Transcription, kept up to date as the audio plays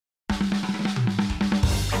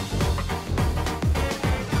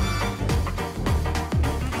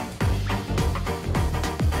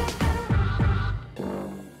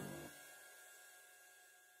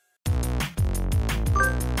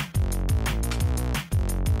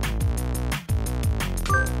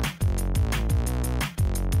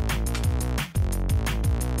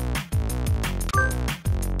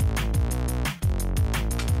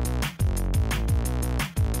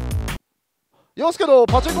陽介の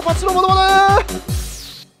パチンコパチのものまね。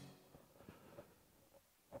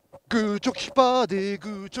グーチョキパーでグ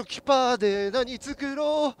ーチョキパーで何作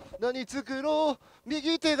ろう何作ろう、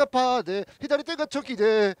右手がパーで左手がチョキ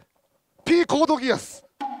でピーコードギアス。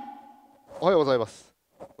おはようございます。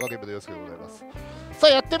ワゲームの陽介でございます。さあ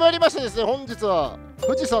やってまいりましてですね、本日は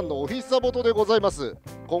富士山のオフィスサポートでございます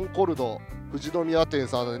コンコルド富士宮店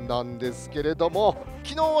さんなんですけれども、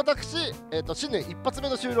昨日私、新年一発目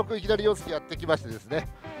の収録いきなり陽介やってきましてですね、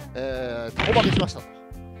タコ負けしました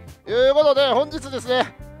ということで、本日です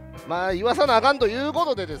ね、まあ言わさなあかんというこ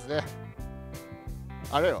とでですね、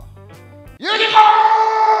あれよユニ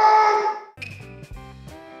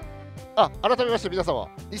コーン、改めまして皆様、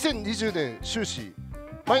2020年収支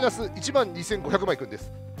マイナス12500枚くんで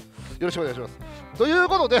す。よろしくお願いします。という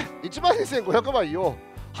ことで12500枚を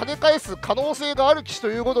跳ね返す可能性がある機種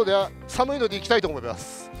ということで、寒いのでいきたいと思いま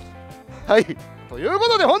す。はい、というこ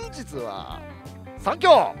とで本日は3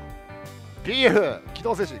強 PF 機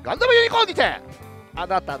動戦士ガンダムユニコーンにて、あ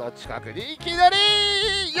なたの近くにいきなり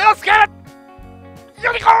ヨースケユ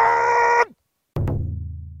ニコーン、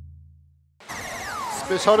ス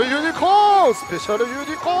ペシャルユニコーン、スペシャルユ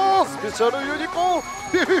ニコーン、スペシャルユニコーン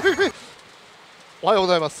おはようご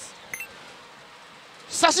ざいます。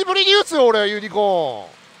久しぶりに打つよ俺、ユニコ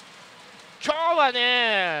ーン。今日は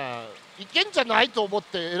ねいけんじゃないと思っ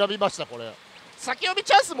て選びました。これ先読み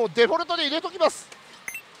チャンスもデフォルトで入れときます。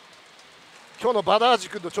今日のバナージ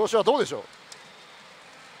君の調子はどうでしょう。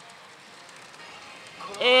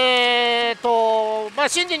まあ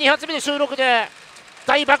新年2発目の収録で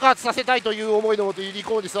大爆発させたいという思いのもとユニ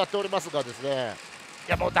コーンに座っておりますがですね、い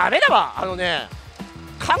やもうダメだわ。考え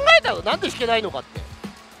たのなんで弾けないのかって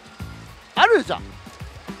あるじゃん。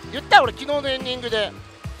言った俺昨日のエンディングで、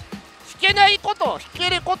弾けないこと、弾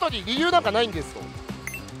けることに理由なんかないんですと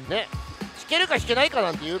ね。弾けるか弾けないか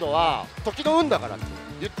なんていうのは時の運だからって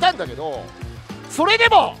言ったんだけど、それで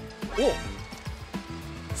も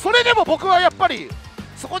僕はやっぱり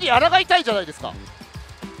そこに抗いたいじゃないですか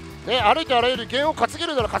ね。歩いてあらゆる弦を担げ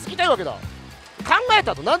るなら担ぎたいわけだ。考え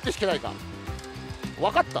たとなんで弾けないか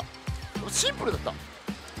分かった。シンプルだった。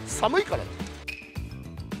寒いからだ。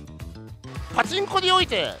パチンコにおい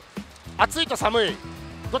て暑いと寒い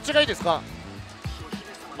どっちがいいですか。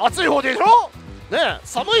暑い方でしょね。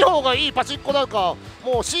寒い方がいいパチンコなんか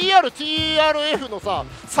もう CRTRF のさ、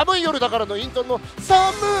寒い夜だからのイントロの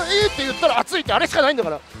寒いって言ったら暑いってあれしかないんだか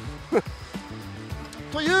ら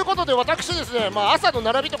ということで私ですね、朝の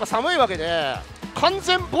並びとか寒いわけで完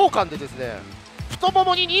全防寒でですね、太も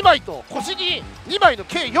もに2枚と腰に2枚の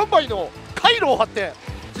計4枚のカイロを貼って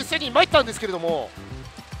実際に参ったんですけれども、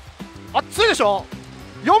暑いでしょ。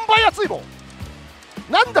4倍暑いもん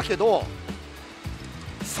なんだけど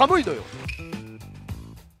寒いのよ。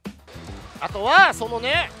あとはその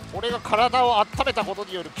ね、俺が体を温めたこと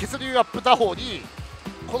による血流アップ打法に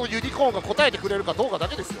このユニコーンが応えてくれるかどうかだ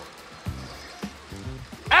けですよ。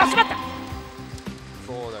あ、しまった。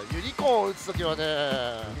そうだ、ユニコーン打つときはね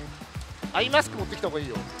アイマスク持ってきた方がいい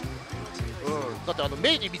よ。だって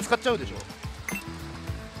目に見つかっちゃうでしょ。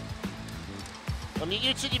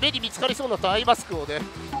右打ちに目に見つかりそうになったアイマスクをね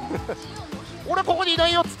俺ここにいな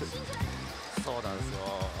いよっつって。そうなんですよ。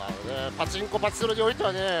パチンコパチスロにおいて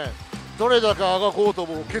はね、どれだけあがこうと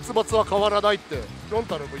も結末は変わらないってロン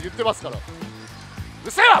タルも言ってますから、う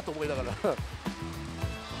るせえわと思いながら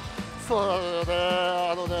そうだ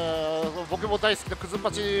よね。僕も大好きなクズ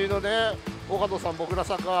パチのね岡野さん、僕ら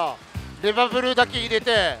さんがレバブルだけ入れ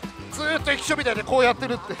てずーっと液晶みたいでこうやって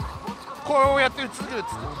るって、こうやってる続けるっつっ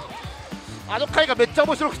て、あの回がめっちゃ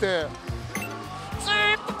面白くてず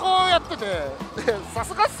ーっとこうやってて、さ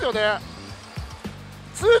すがっすよね。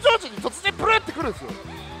通常時に突然プルってくるんですよ。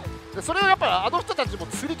でそれをやっぱりあの人たちも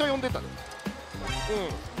釣りと呼んでたの。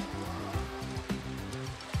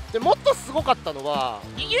でもっとすごかったのは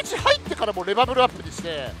右打ち入ってからもレバブルアップにし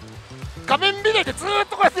て画面見ないでずーっ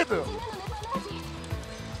とこうやってるのよ。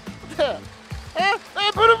でレ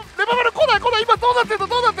バブル来ない今どうなってんの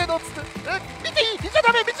っつって、見ていい見ちゃ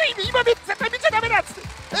ダメ見ちゃいい今絶対見ちゃダメだっつって、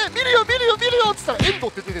見るよっつったらエンド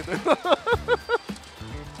って出てるのよ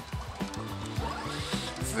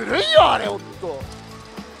ずるいよあれほんと。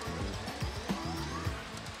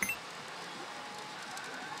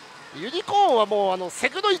ユニコーンはもうセ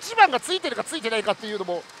グの1番がついてるかついてないかっていうの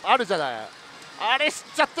もあるじゃない。あれ知っ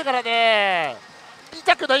ちゃってからね見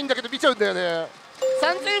たくないんだけど見ちゃうんだよね。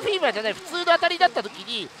3000フィーバーじゃない普通の当たりだった時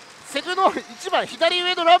にセグの1番左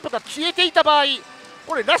上のランプが消えていた場合、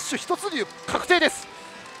これラッシュ一つ流確定です。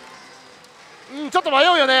ちょっと迷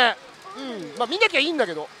うよね。見なきゃいいんだ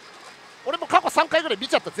けど、俺も過去3回ぐらい見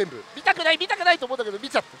ちゃった。全部見たくないと思うんだけど見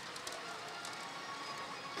ちゃった。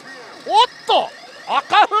おっと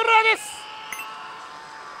赤フラです。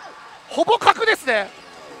ほぼ角ですね。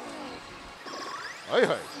はい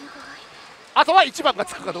はい。あとは1番が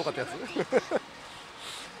つくかどうかってやつ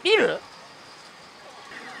見る。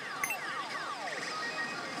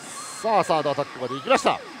さあサードアタックまで行きまし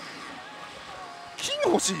た。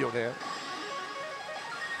金欲しいよね。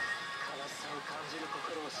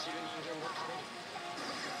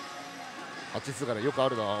8つがねよくあ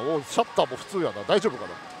るな。おシャッターも普通やな。大丈夫かな。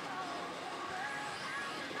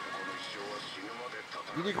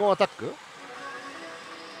ユニコーンアタック、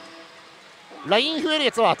ライン増える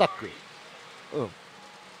やつはアタック。うん、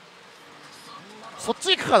そっ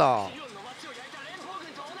ち行くかな。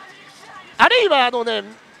あるいは見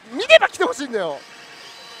れば来てほしいんだよ。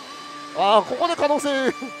ああここで可能性違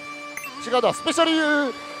うな。スペシャル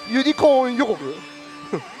ユニコーン予告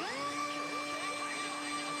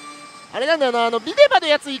あれなんだよな、見ればの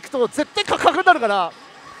やつ行くと絶対価格になるから、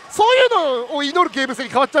そういうのを祈るゲーム性に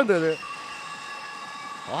変わっちゃうんだよね。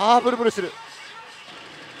ああブルブルしてる。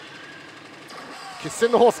決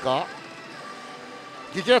戦のホースか。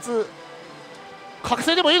激アツ覚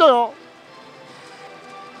醒でもいいのよ。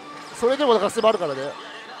それでも覚醒もあるからね。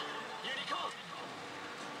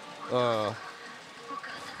うん、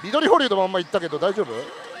緑保留のまんまいったけど大丈夫。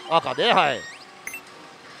赤ね。はい、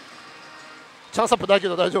チャンスアップないけ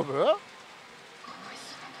ど大丈夫。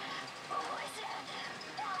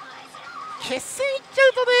決戦いっちゃ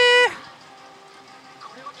うとね、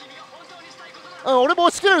俺も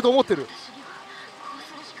押し切れると思ってる。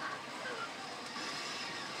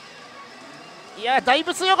いやだい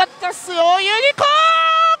ぶ強かったっすよユニコ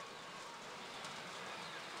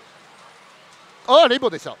ーン。ああレインボー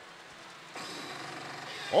でした。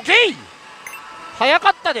オッケー早か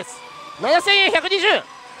ったです。7000円120。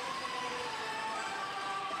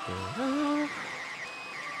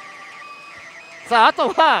さああと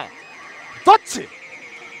はどっち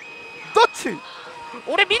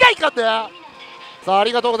俺見ないかんだよ。さああ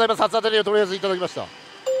りがとうございます。初当たりをとりあえずいただきました。こ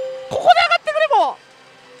こで上がってくれ。も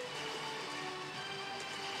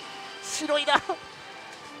白いな。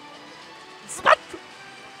ズバッ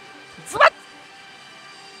ズバッ。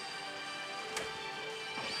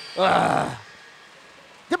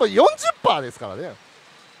でも 40% ですからね。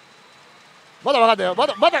まだ分かんないよ。ま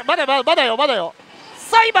だよ。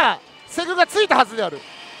さあ今セグがついたはずである。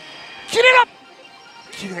切れろ。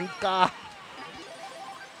切れんか。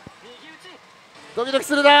ドキドキ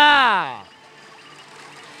するな。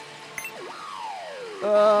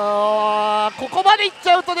ここまでいっち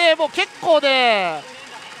ゃうとねもう結構ね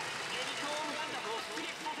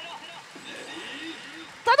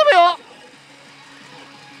頼むよ。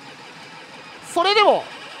それでも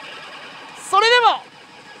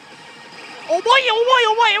重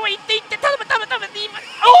いいって頼む今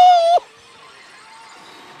おお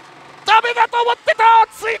ダメだと思ってた。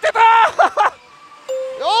ついてたよ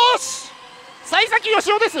し幸先よ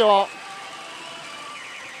しおですよ。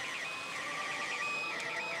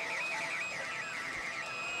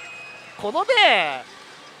このね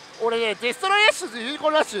俺ねデストロイラッシュとユニコ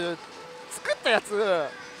ーンラッシュ作ったやつ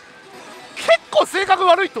結構性格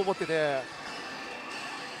悪いと思ってて、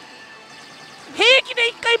平気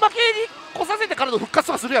で1回負けに来させてからの復活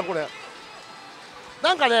とかするやん。これ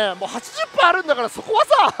なんかねもう 80% あるんだからそこは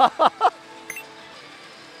さ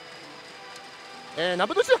何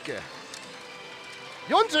分の1だっけ。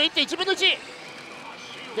 41.1 分の1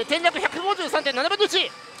で転落 153.7 分の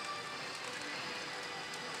1。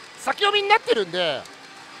先読みになってるんで、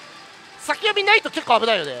先読みないと結構危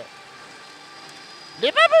ないよね。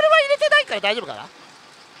レバブルは入れてないから大丈夫かな。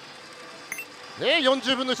ね、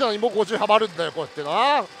40分の1なのにもう50はまるんだよこうやって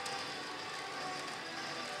な。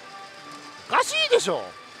おかしいでしょ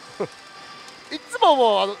いつも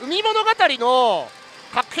もう海物語の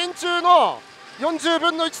各編中の40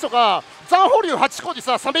分の1とか残保留8個に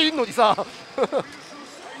さサメいんのにさなん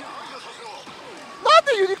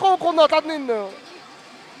でユニコーンこんな当たんねんのよ。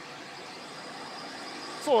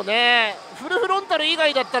そうねフルフロンタル以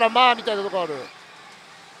外だったらまあみたいなとこある。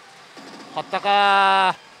買った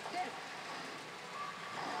か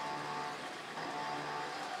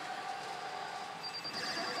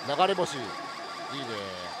流れ星いいね。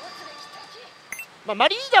まあマ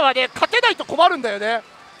リーナはね勝てないと困るんだよね。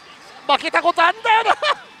負けたことあんだよな1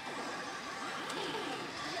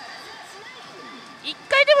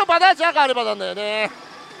回でもバナージャーがあればなんだよね。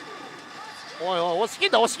おいおい押し切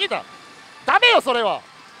んだダメよそれは。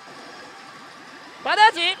バナ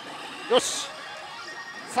ージよし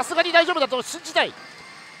さすがに大丈夫だと信じたい。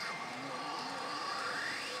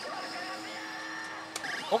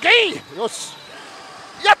オッケーよし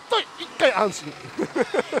やっと1回安心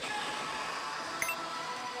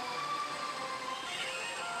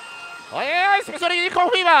はいはい、スペシャルユニコーン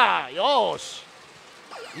フィーバー。よーし、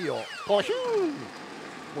いいよ。コヒュー、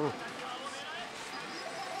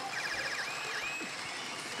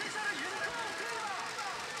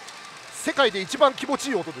世界で一番気持ち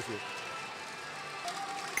いい音ですよ。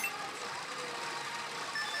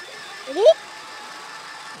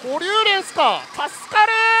お、保留連っすか。助か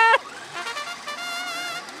るー、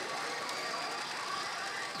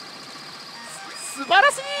素晴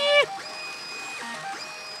らしい、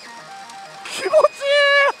気持ちいい。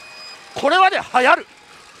これはね、流行る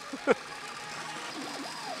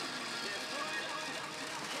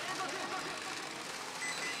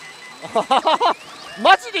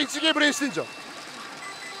マジで1ゲーム連してんじゃん。う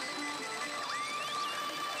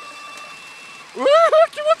わ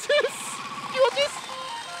ー、気持ちいいです、気持ちいいです、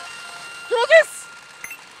気持ちいいです。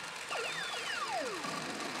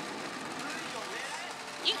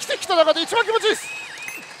生きてきた中で一番気持ちいいです。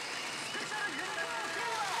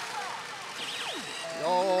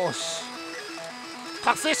よーし、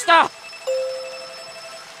覚醒した。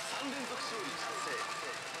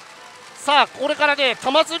さあこれからね、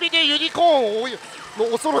玉積みでユニコーンをの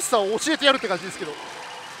恐ろしさを教えてやるって感じですけど、よ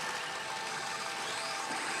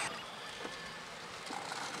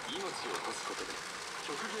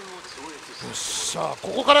っしゃ、こ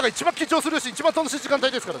こからが一番緊張するし一番楽しい時間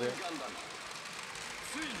帯ですからね。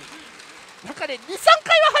なんかね、2、3回は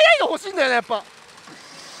早いの欲しいんだよね、やっぱ。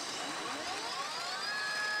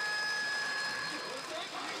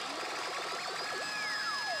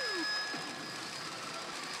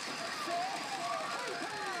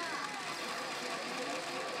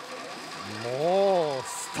もう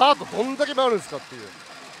スタートどんだけ回るんですかっていう。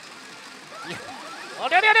いや、あ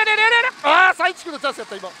れあれあれあれあれあれ、ああ、最地区のチャンスやっ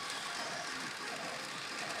た。今は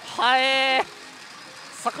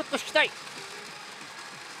サクッと引きたい。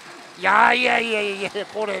いやいやいやいや、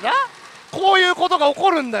これな、こういうことが起こ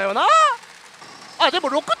るんだよな。あ、でも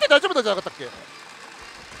6って大丈夫なんじゃなかったっけ。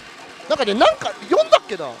なんかね、なんか4だっ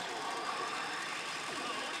けな。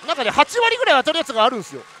なんかね、8割ぐらい当たるやつがあるんで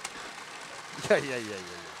すよ。いやいやいやいやいや、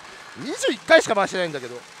21回しか回してないんだけ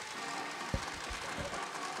ど。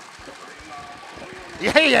い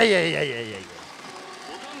やいやいやいやいやいやいや、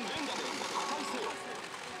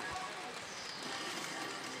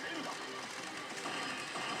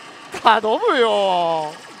頼む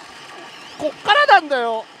よ、こっからなんだ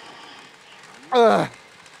よ。うん、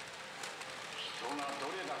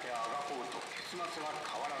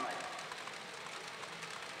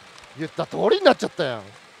言った通りになっちゃったやん。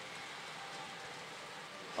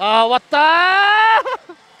あー、終わったー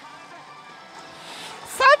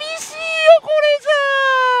寂しいよこれじ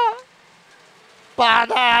ゃバ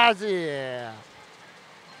ナージ。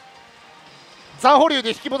残保留で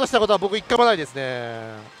引き戻したことは僕一回もないです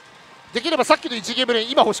ね。できればさっきの1ゲーム連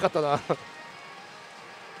今欲しかったな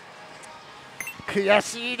悔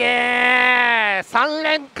しいねー、3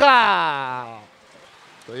連か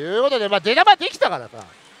ということで、まあ出玉できたからさ、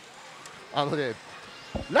ラ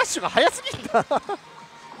ッシュが早すぎんだ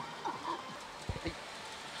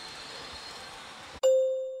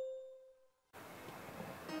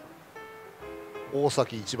大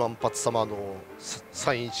崎一番発様の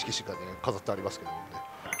サイン色紙がね飾ってありますけどもね、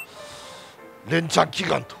連チャン祈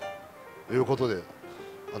願ということで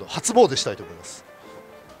初詣したいと思います。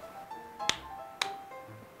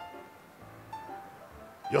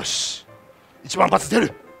よし、一番発出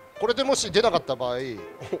る。これでもし出なかった場合、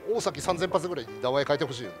大崎3000発ぐらいに名前変えて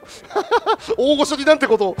ほしいよ大御所になんて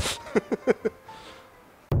ことを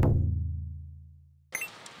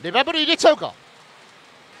レバブル入れちゃうか。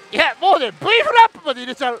いや、もうね V フラップまで入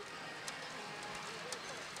れちゃう。だ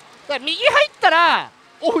から右入ったら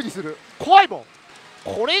オフにする。怖いもん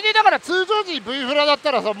これで。だから通常時 V フラだっ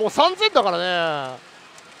たらさ、もう3000だからね。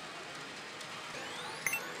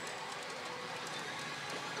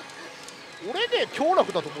俺ね強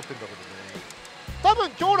楽だと思ってるんだけどね。多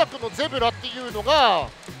分強楽のゼブラっていうのが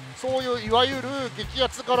そういういわゆる激ア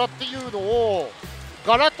ツ柄っていうのを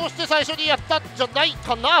柄として最初にやったんじゃない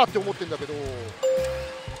かなって思ってるんだけど、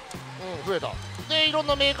増えた。でいろん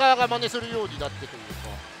なメーカーが真似するようになってというか、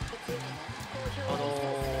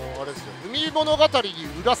あれですよ、海物語に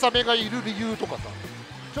浦雨がいる理由とかさ、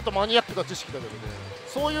ちょっとマニアックな知識だけどね、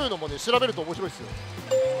そういうのもね調べると面白いですよ。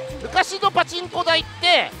昔のパチンコ台っ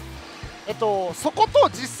てそこと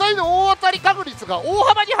実際の大当たり確率が大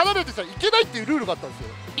幅に離れてちゃいけないっていうルールがあったんですよ。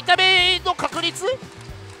見た目の確率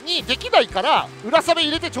にできないから裏雨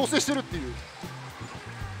入れて調整してるっていう。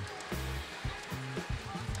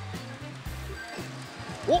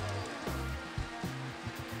おっ、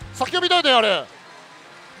先読みだよねあれ。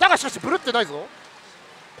だがしかしブルってないぞ。こ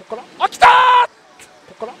っからあ、来たー、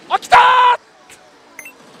こっからあ、来たー、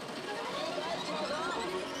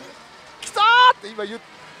って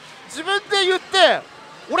自分で言って、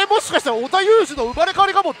俺もしかしたら織田裕二の生まれ変わ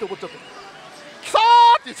りかもって思っちゃった。きさ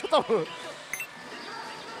ーって言っちゃったもん。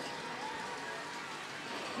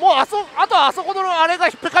もうあとはあそこのあれが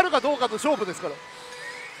引っかかるかどうかの勝負ですから。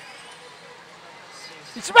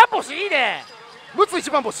一番星いいね。陸奥一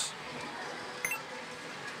番星。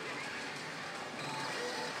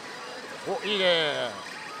お、いいね。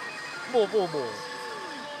もう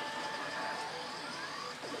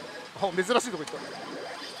あ、珍しいとこ行った。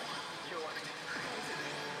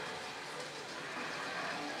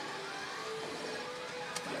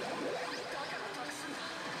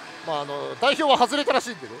まあ代表は外れたら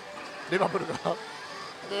しいんでね、レバブルが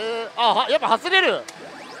やっぱ外れる。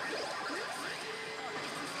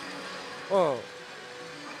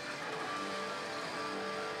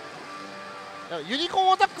ユニコー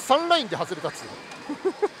ンアタック3ラインで外れたっつう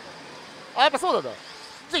あ、やっぱそうなんだ。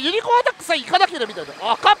じゃあユニコーンアタックさえ行かなければみたい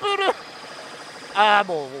な。赤プル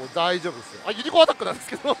もう大丈夫ですよ。ユニコーンアタックなんです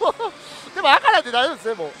けどでも赤なんて大丈夫です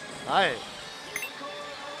ね、もう。はい。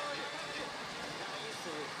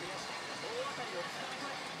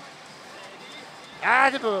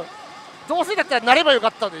でもどうせだったらなればよか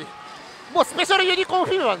ったのに。もうスペシャルユニコーン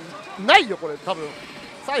フィルはないよこれ多分。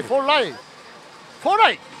さあ4ライン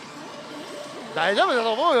大丈夫だ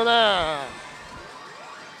と思うよね。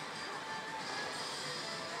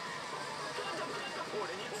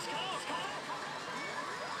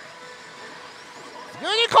ユ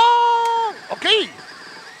ニコーンオッケー。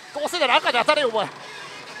どうせなら赤で当たれよお前。さ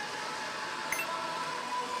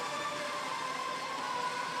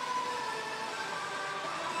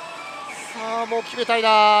あもう決めたい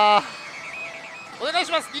な。お願い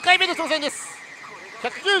します。2回目の挑戦です。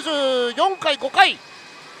194回5回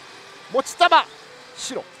持ち玉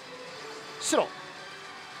白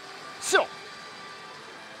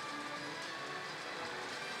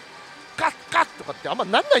ガッガッとかってあんま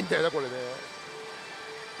なんないんだよなこれね。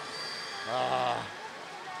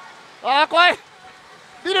怖い。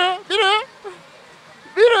見る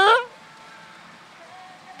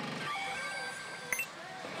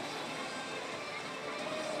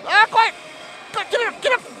怖い。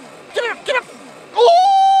切れるおお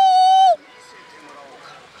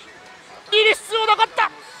リリ必要なかった。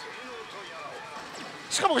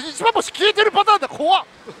しかも一番星消えてるパターンだ。怖っ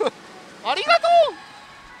ありがと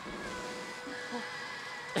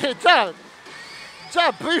うじゃ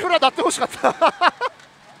あ V フラ鳴ってほしかった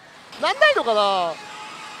なんないのかな。よ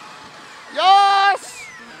ーし。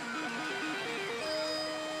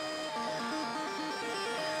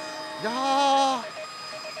いや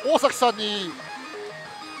大崎さんに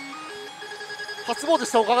初詣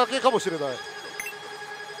したおかげかもしれない。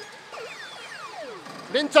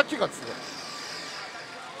連チャン期間ですね。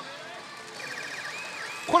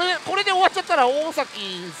これで終わっちゃったら大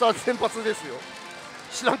崎さん先発ですよ。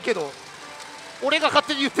知らんけど俺が勝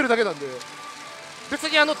手に言ってるだけなんで、別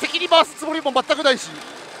に敵に回すつもりも全くないし、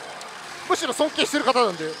むしろ尊敬してる方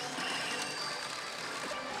なんで。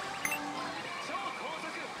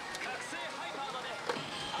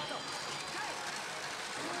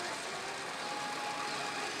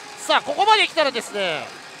さあここまで来たらですね、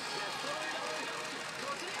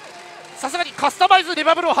さすがにカスタマイズレ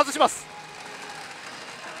バブルを外します。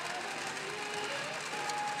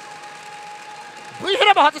 V ヘ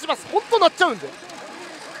ラも外します。本当なっちゃうんで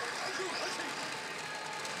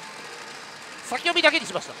先読みだけに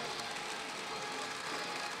しました。こ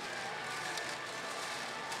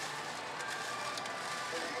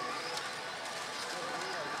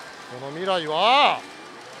の未来は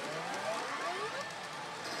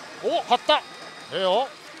買った。よ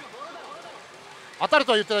当たる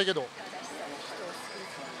とは言ってないけど。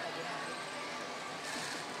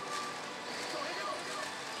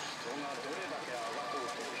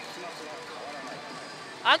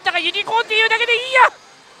あんたがユニコーンっていうだけでいいや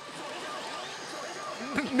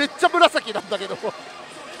めっちゃ紫なんだけど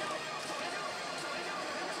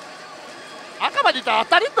赤までいったら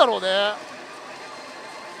当たるんだろうね。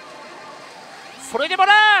それでも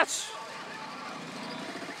なーし、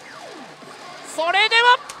それで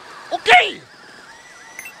は OK。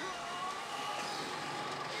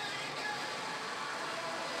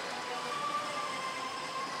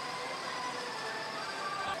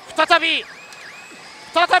 再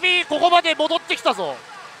びここまで戻ってきたぞ。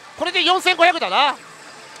これで4500だな。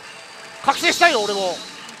覚醒したいよ俺も。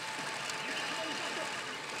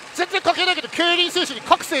全然関係ないけど競輪選手に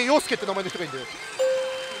覚醒陽介って名前の人がいるんで、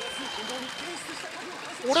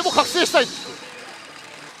俺も覚醒したいっつって。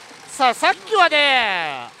さあさっきは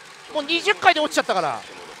ねもう20回で落ちちゃったから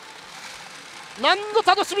何の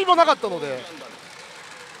楽しみもなかったので、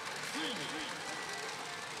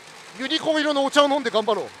ユニコーン色のお茶を飲んで頑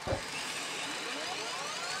張ろう。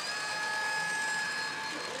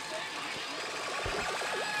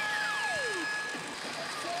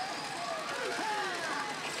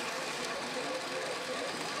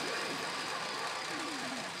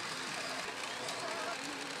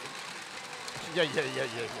いやいやいやいやいや、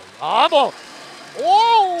ああもう、お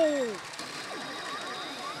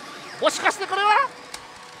お、もしかしてこれは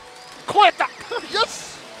こうやったよ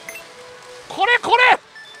し、これ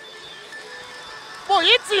もうい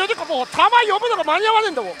つよりかもう球呼ぶのが間に合わね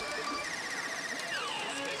えんだもん。ああ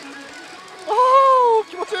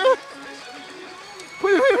気持ちいい。ふ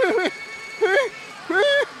いふいふいふいふいふい。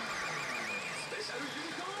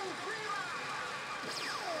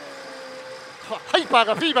ハイパー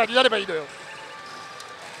がフィーバーになればいいのよ。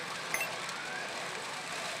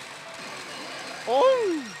お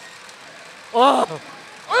ん、ああ、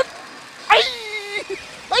あい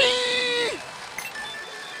あい、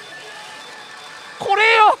こ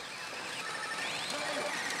れよ。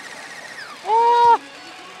ああ、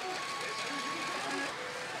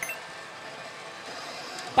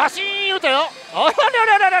バシーン言うたよ。あら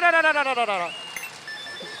ららららららららららら。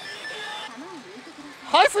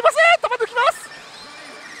はい、すいません、球抜きます。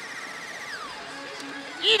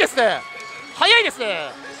いいですね、早いです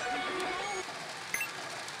ね。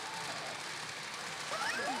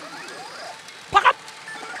パカッ、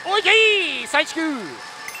おいけい、最地球。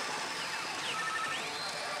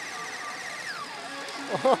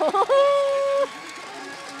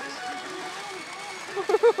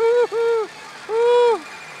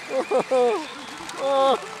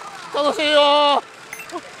楽しいよ、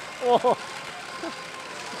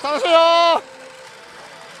楽しいよ。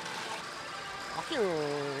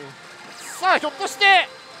さあひょっとして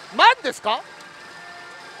マンですか。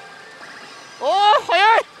おお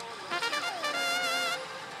早い。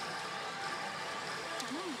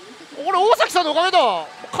俺大崎さんのおかげだ、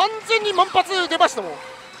完全に満発出ましたもん。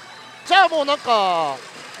じゃあもうなんか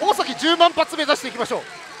大崎10万発目指していきましょ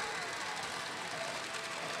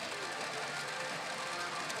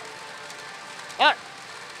う。はい、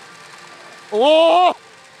おお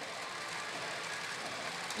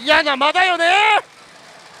嫌な間だよね。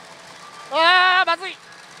あーまずい。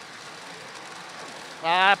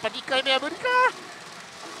やっぱ2回目は無理か。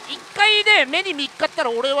1回で目に見っかったら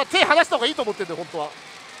俺は手離した方がいいと思ってんだよ本当は。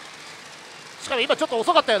しかも今ちょっと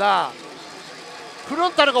遅かったよな、フロ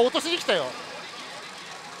ンタルが落としに来たよ。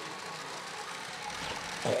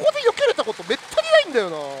ここで避けれたことめったにないんだよ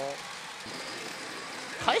な。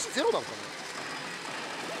開始ゼロなんかな。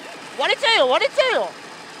割れちゃえよ割れちゃえよ。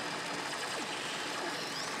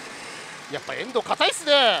やっぱエンド硬いっす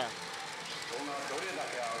ね。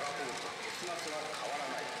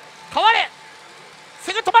変われ、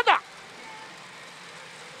すぐ止まんだ。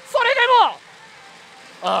それでも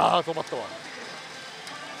ああ止まったわ。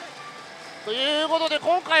ということで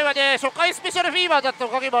今回はね初回スペシャルフィーバーだったお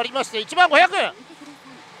かげもありまして1万500、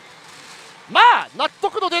まあ納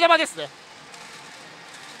得の出玉ですね。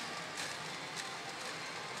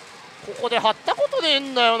ここで貼ったことねえ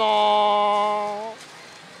んだよな、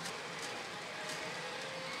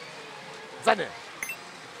残念。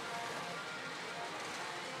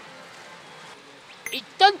一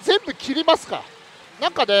旦全部切りますか。な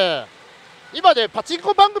んかね今ねパチン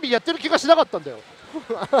コ番組やってる気がしなかったんだよ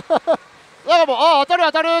だからもうああ当たる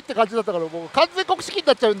当たるって感じだったから、もう完全国式に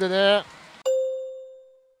なっちゃうんでね。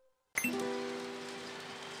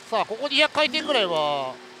さあここ200回転ぐらい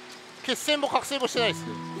は決戦も覚醒もしてないです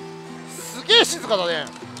ね。すげえ静かだね。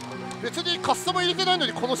別にカスタム入れてないの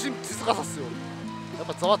にこの静かさっすよ。やっ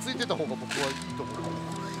ぱざわついてた方が僕はいいと思う。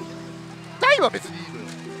台は別にいいのよ。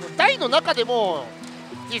台の中でも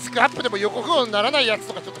ディスクアップでも横風にならないやつ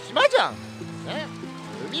とかちょっと暇じゃんね。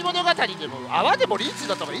海物語でも泡でもリーチ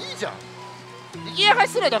だった方がいいじゃん。逃げ上がり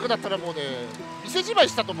すらなくなったらもうね店じまい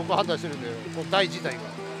したと僕は判断してるんで、この台自体が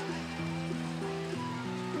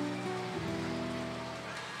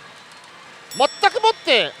全くもっ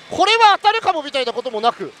てこれは当たるかもみたいなことも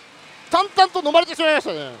なく淡々と飲まれてしまいまし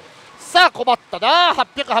たね。さあ困ったな、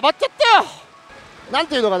800ハマっちゃったよ。なん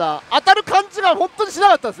ていうのかな、当たる感じが本当にしな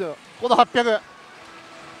かったんですよこの800。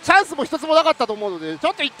チャンスも一つもなかったと思うのでち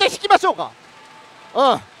ょっと一回引きましょうか。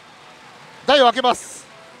うん、台を開けます。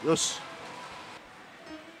よし、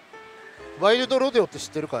ワイルドロデオって知っ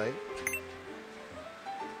てるかい。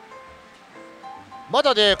ま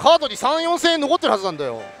だねカードに3、4000円残ってるはずなんだ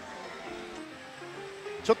よ。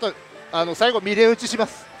ちょっと最後未練打ちしま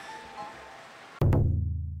す。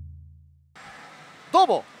どう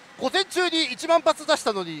も午前中に1万発出し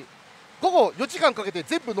たのに午後4時間かけて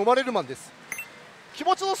全部飲まれるマンです。気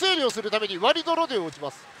持ちの整理をするためにワイルドロデオを打ちま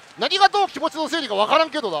す。何がどう気持ちの整理か分からん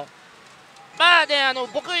けどな。まあね、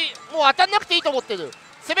僕もう当たんなくていいと思ってる。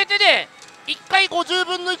せめてね1回50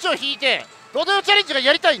分の1を引いてロデオチャレンジが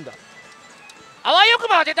やりたいんだ。あわよく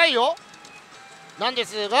ば当てたいよ。なんで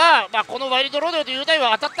すが、まあ、このワイルドロデオという台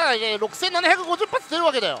は当たったらね6750発出る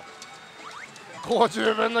わけだよ。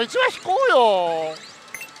50分の1は引こうよ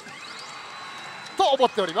と思っ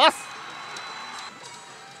ております。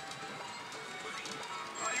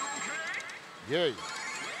イエイ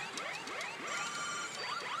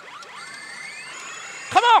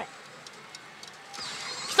カモン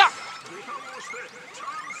きた。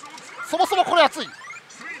そもそもこれ熱い。よ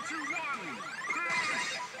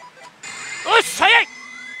し早い。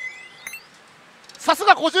さす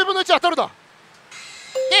が50分の1当たるだ。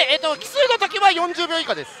で、奇数の時は40秒以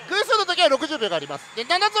下です。偶数の時は60秒があります。で、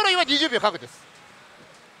7揃いは20秒確です。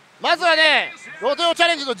まずはねロデオチャ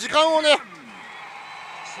レンジの時間をね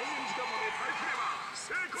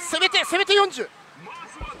せめて40。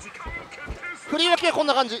振り分けはこん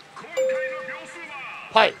な感じ。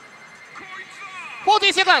はい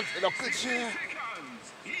40セカンド60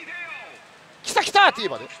きたきたって言え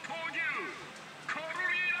ばね、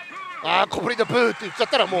ああ小ぶりのブーって言っちゃっ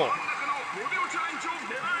たらもう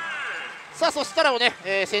さあ、そしたらもね、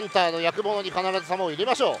センターの役物に必ず球を入れ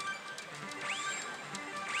ましょう。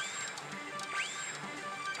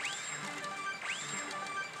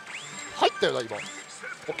入ったよな今。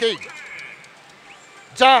 OK。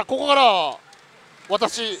 じゃあここから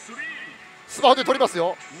私スマホで撮ります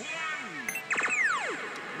よ。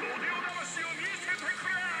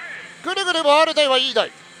ぐるぐる回る台はいい台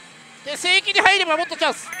で、正規に入ればもっとチャ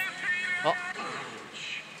ンス。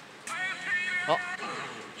あ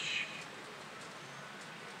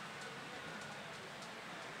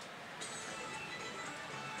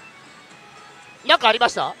なんかありま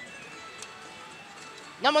した？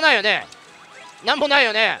なんもないよね。なんもない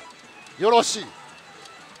よね。よろしい。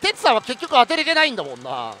哲さんは結局当てれてないんだもん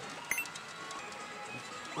な。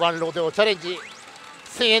ワンロデオチャレンジ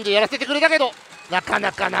1000円でやらせてくれたけどなか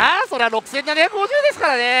なかな。そりゃ6750ですか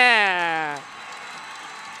らね。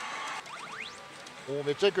おお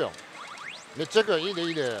めっちゃいくやん。めっちゃいくやん。いいね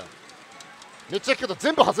いいね。めっちゃいくけど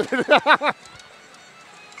全部外れるよ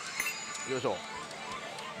いしょ。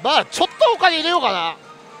まあちょっとお金入れようかな。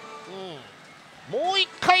もう1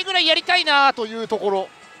回ぐらいやりたいなというところ。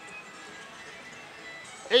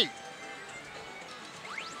えい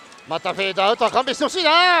またフェードアウトは勘弁してほしい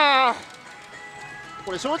な。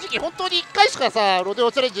これ正直本当に1回しかさロデ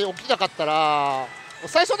オチャレンジ起きなかったら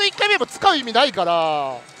最初の1回目も使う意味ないか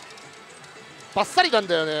らバッサリなん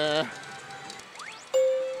だよね。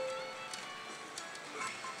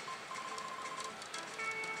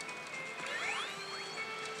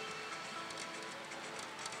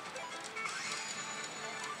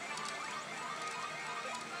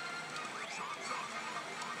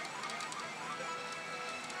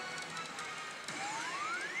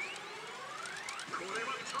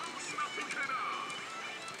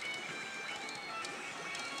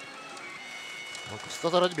なんか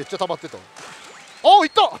下皿にめっちゃ溜まってた。あ、い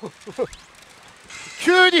った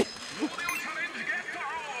急に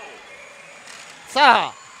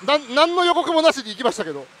さあ何の予告もなしに行きました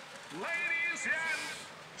けど、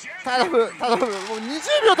頼む頼む。もう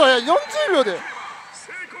20秒とは40秒で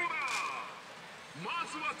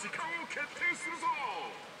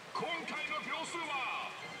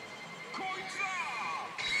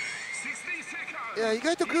いや意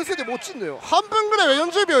外と偶数でも落ちんのよ。半分ぐらいは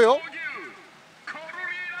40秒よ。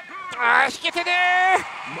あー引けてね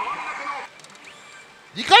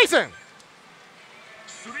ー。2回戦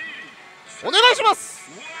お願いします。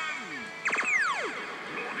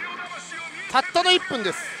たったの1分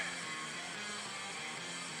です。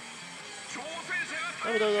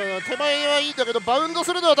ダメだ手前はいいんだけどバウンド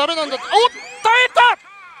するのはダメなんだって。おっ耐えた。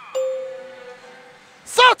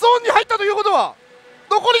さあゾーンに入ったということは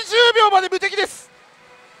残り10秒まで無敵です。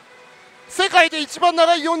世界で一番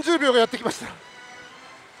長い40秒がやってきました。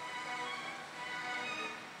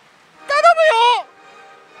頼むよ。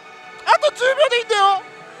あと10秒でいいんだよ。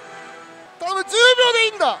頼む10秒でい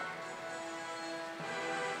いんだ。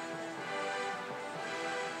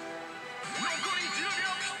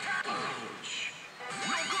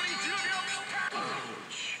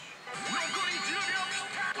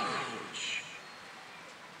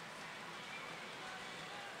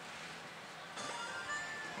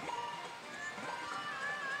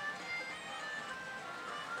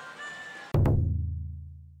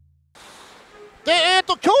で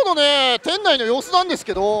今日のね店内の様子なんです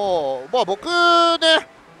けど、まあ僕ね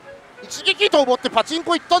一撃と思ってパチン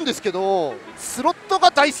コ行ったんですけどスロット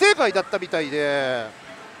が大正解だったみたいで、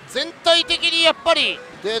全体的にやっぱり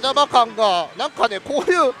出玉感がなんかねこ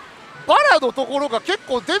ういうバラのところが結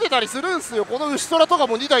構出てたりするんですよ。この牛虎とか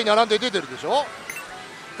も2台並んで出てるでしょ。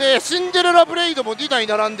でシンデレラブレイドも2台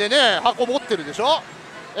並んでね箱持ってるでしょ。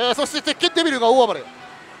そして鉄拳デビルが大暴れ。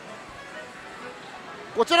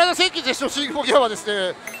こちらの正規絶唱シンゴギアはです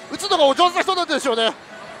ね打つのがお上手な人なんでしょうね。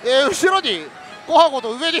後ろに5箱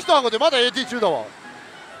と上に1箱でまだ AT 中だわ。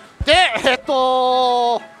で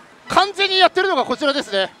完全にやってるのがこちらで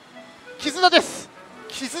すね。絆です。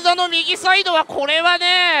絆の右サイドはこれは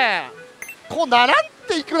ねこうならんっ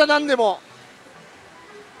ていくらなんでも。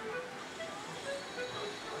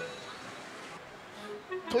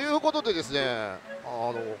ということでですね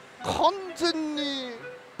完全に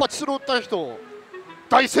パチスロ打った人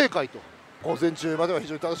大正解と。午前中までは非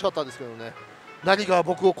常に楽しかったんですけどね、何が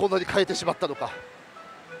僕をこんなに変えてしまったのか。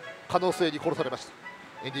可能性に殺されました。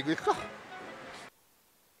エンディングいくか。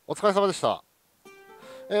お疲れ様でした。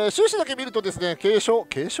収支だけ見るとですね軽傷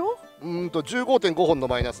15.5 本の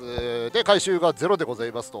マイナスで回収が0でござ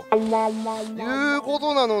いますというこ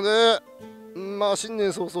となので、まあ新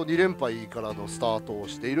年早々2連敗からのスタートを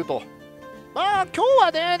していると。まあ今日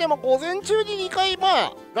はねでも午前中に2回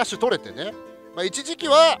ラッシュ取れてね、一時期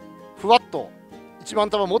はふわっと1万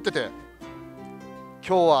玉持ってて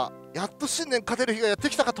今日はやっと新年勝てる日がやって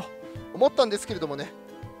きたかと思ったんですけれどもね、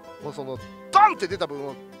もうそのドンって出た分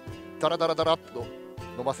をダラダラダラっと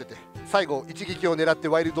飲ませて最後一撃を狙って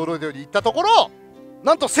ワイルドロードに行ったところ、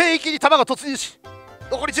なんと聖域に弾が突入し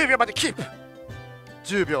残り10秒までキープ。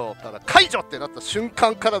10秒から解除ってなった瞬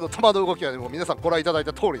間からの弾の動きはもう皆さんご覧いただい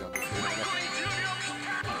た通りなんですけどね、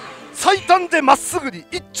最短でまっすぐに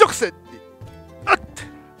一直線にあって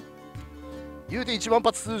言うて1万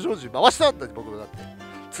発通常時回したんだね。僕もだって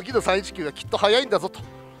次の319がきっと早いんだぞと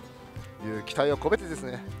いう期待を込めてです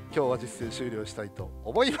ね今日は実践終了したいと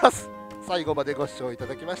思います。最後までご視聴いた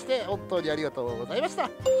だきまして本当にありがとうございました。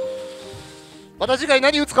また次回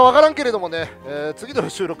何打つかわからんけれどもね、次の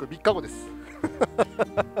収録3日後です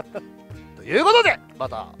ということでま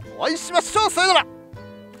たお会いしましょう。さよなら。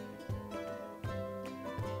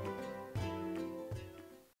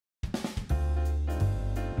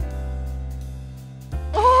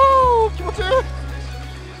気持ちいい。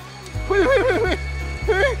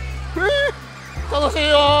楽しい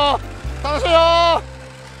よ。